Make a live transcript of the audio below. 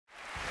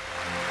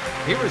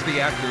Here is the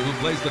actor who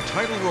plays the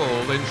title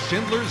role in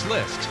Schindler's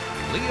List,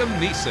 Liam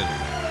Neeson.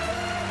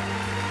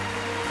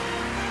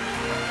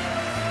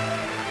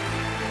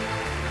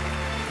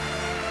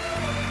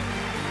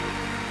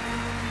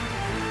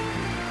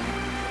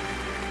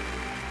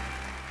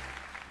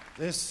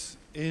 This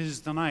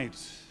is the night.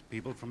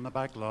 People from the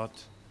back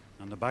lot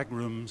and the back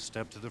room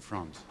step to the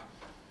front.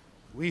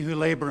 We who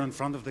labor in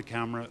front of the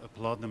camera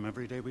applaud them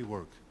every day we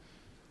work.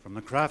 From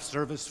the craft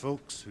service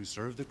folks who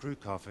serve the crew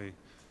coffee,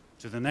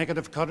 to the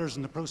negative cutters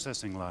in the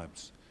processing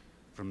labs,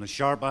 from the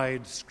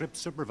sharp-eyed script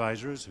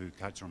supervisors who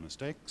catch our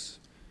mistakes,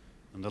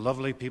 and the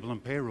lovely people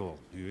in payroll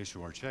who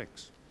issue our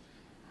checks.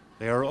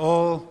 They are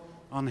all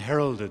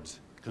unheralded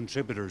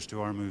contributors to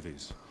our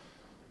movies.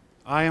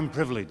 I am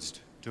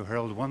privileged to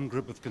herald one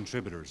group of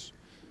contributors.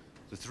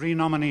 The three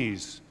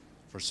nominees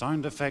for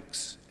sound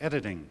effects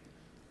editing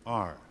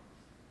are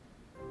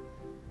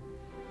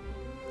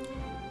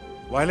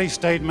Wiley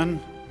Steidman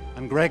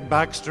and Greg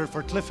Baxter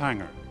for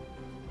Cliffhanger,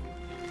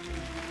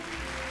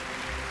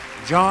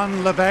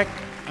 John Levesque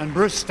and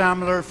Bruce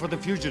Stamler for The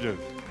Fugitive,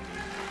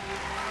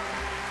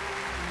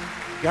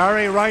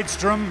 Gary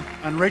Rydstrom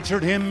and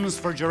Richard Hims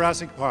for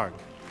Jurassic Park.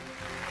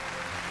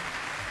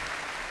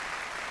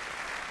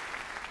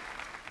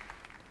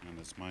 And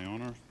it's my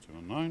honor to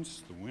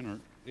announce the winner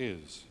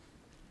is...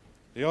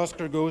 The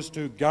Oscar goes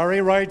to Gary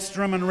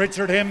Rydstrom and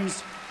Richard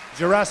Hims,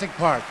 Jurassic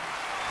Park.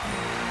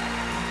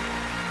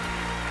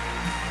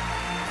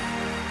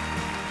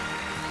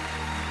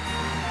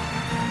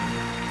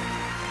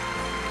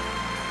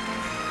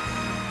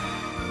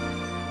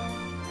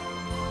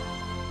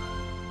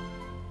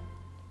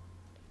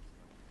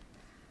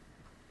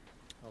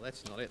 Well,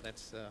 that's not it.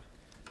 That's the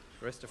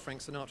rest of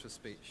Frank Sinatra's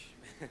speech.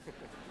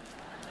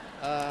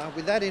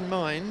 With that in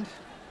mind,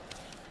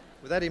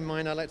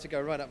 I'd like to go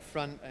right up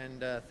front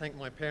and thank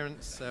my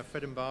parents,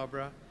 Fred and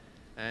Barbara,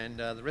 and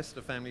the rest of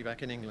the family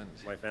back in England.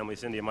 My family,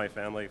 Cindy and my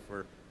family,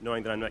 for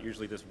knowing that I'm not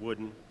usually this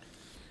wooden.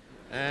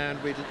 And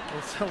we'd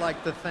also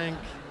like to thank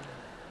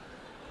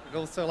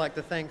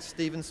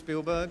Steven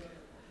Spielberg,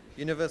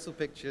 Universal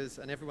Pictures,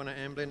 and everyone at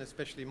Amblin,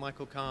 especially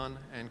Michael Kahn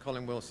and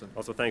Colin Wilson.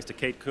 Also thanks to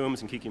Kate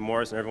Coombs and Kiki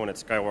Morris and everyone at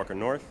Skywalker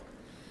North.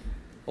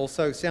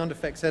 Also sound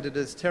effects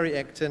editors Terry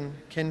Ecton,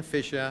 Ken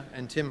Fisher,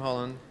 and Tim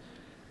Holland,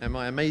 and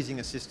my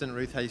amazing assistant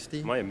Ruth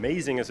Hasty. My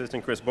amazing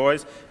assistant Chris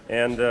Boyes,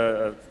 and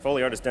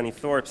Foley artist Denny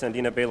Thorpe,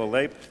 Sandina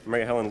Bela-Leip,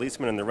 Mary Helen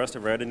Leisman, and the rest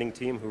of our editing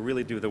team who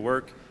really do the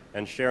work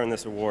and share in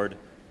this award.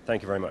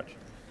 Thank you very much.